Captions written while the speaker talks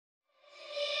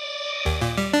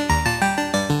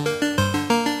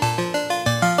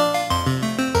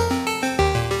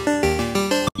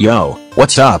Yo,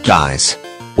 what's up guys?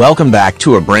 Welcome back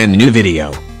to a brand new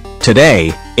video.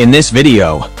 Today, in this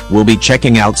video, we'll be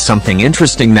checking out something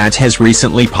interesting that has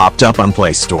recently popped up on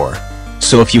Playstore.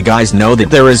 So if you guys know that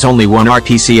there is only one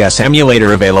Rpcs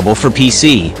emulator available for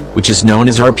PC, which is known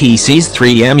as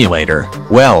Rpcs3 Emulator,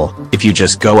 well, if you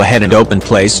just go ahead and open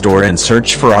Playstore and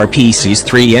search for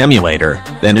Rpcs3 Emulator,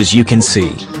 then as you can see,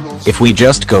 if we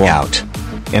just go out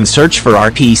and search for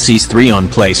Rpcs3 on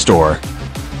Playstore,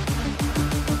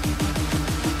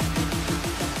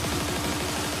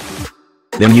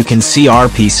 then you can see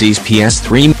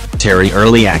Ps3 Emulator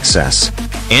Early Access.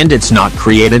 And it's not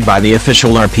created by the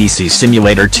official Ps3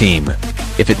 Emulator team.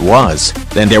 If it was,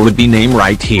 then there would be name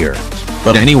right here.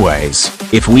 But anyways,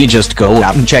 if we just go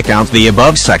out and check out the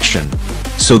above section.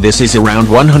 So this is around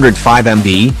 105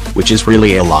 MB, which is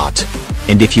really a lot.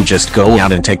 And if you just go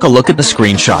out and take a look at the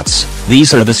screenshots,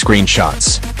 these are the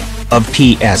screenshots of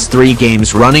Ps3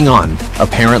 games running on,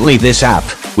 apparently this app,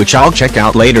 which I'll check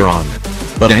out later on.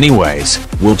 But anyways,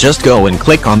 we'll just go and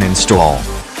click on install.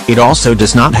 It also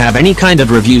does not have any kind of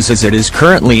reviews as it is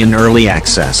currently in early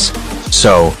access.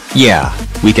 So, yeah,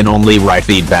 we can only write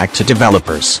feedback to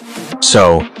developers.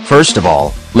 So, first of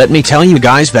all, let me tell you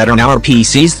guys that on our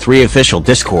Ps3 official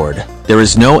Discord, there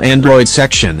is no Android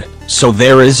section, so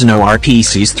there is no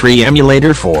Rpcs3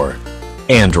 emulator for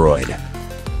Android.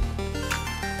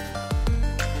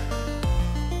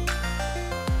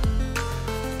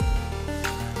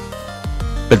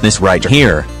 But this right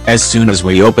here, as soon as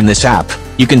we open this app,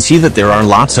 you can see that there are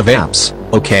lots of apps,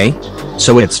 okay?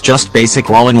 So it's just basic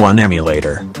all-in-one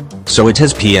emulator. So it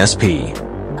has PSP,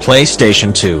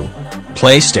 PlayStation 2,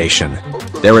 PlayStation.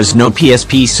 There is no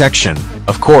PSP section,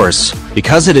 of course,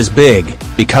 because it is big,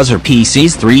 because our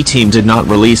Ps3 team did not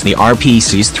release the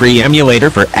Rpcs3 emulator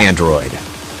for Android.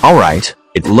 Alright,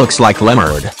 it looks like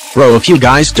Lemurd. Bro, if you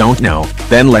guys don't know,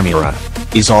 then Lemura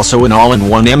is also an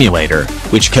all-in-one emulator,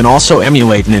 which can also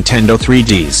emulate Nintendo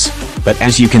 3DS. But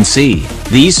as you can see,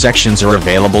 these sections are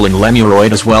available in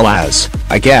Lemuroid as well as,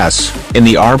 I guess, in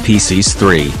the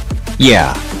Rpcs3.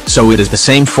 Yeah, so it is the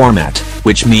same format,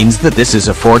 which means that this is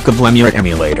a fork of Lemura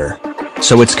emulator.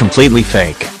 So it's completely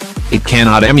fake. It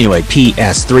cannot emulate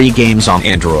Ps3 games on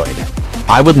Android.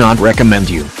 I would not recommend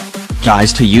you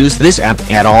guys to use this app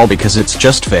at all because it's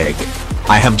just fake.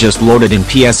 I have just loaded in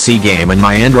PSC game on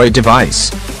my Android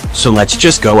device. So let's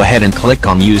just go ahead and click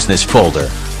on use this folder.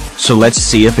 So let's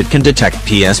see if it can detect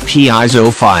PSP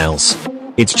ISO files.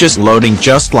 It's just loading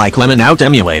just like Lemon Out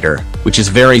Emulator, which is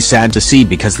very sad to see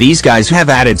because these guys have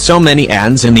added so many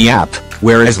ads in the app,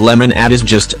 whereas Lemon Ad is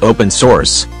just open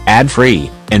source,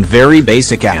 ad-free, and very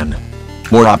basic and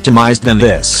more optimized than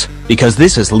this, because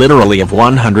this is literally of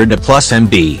 100 plus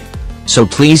MB. So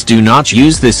please do not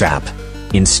use this app.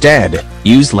 Instead,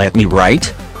 use Let Me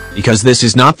Write, because this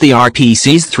is not the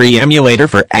Rpcs3 emulator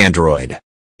for Android.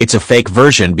 It's a fake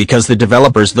version because the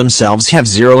developers themselves have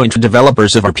zero interest.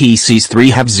 Developers of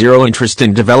Rpcs3 have zero interest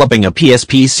in developing a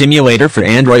PSP simulator for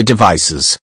Android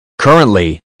devices.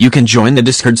 Currently, you can join the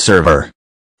Discord server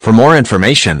for more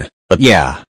information, but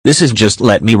yeah, this is just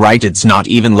Let Me Write. It's not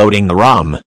even loading the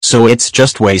ROM, so it's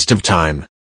just waste of time.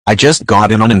 I just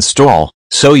got in on install,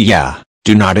 so yeah,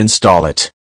 do not install it.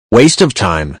 Waste of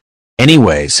time.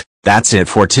 Anyways, that's it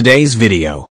for today's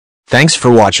video. Thanks for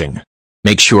watching.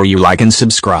 Make sure you like and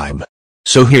subscribe.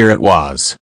 So here it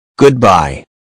was. Goodbye.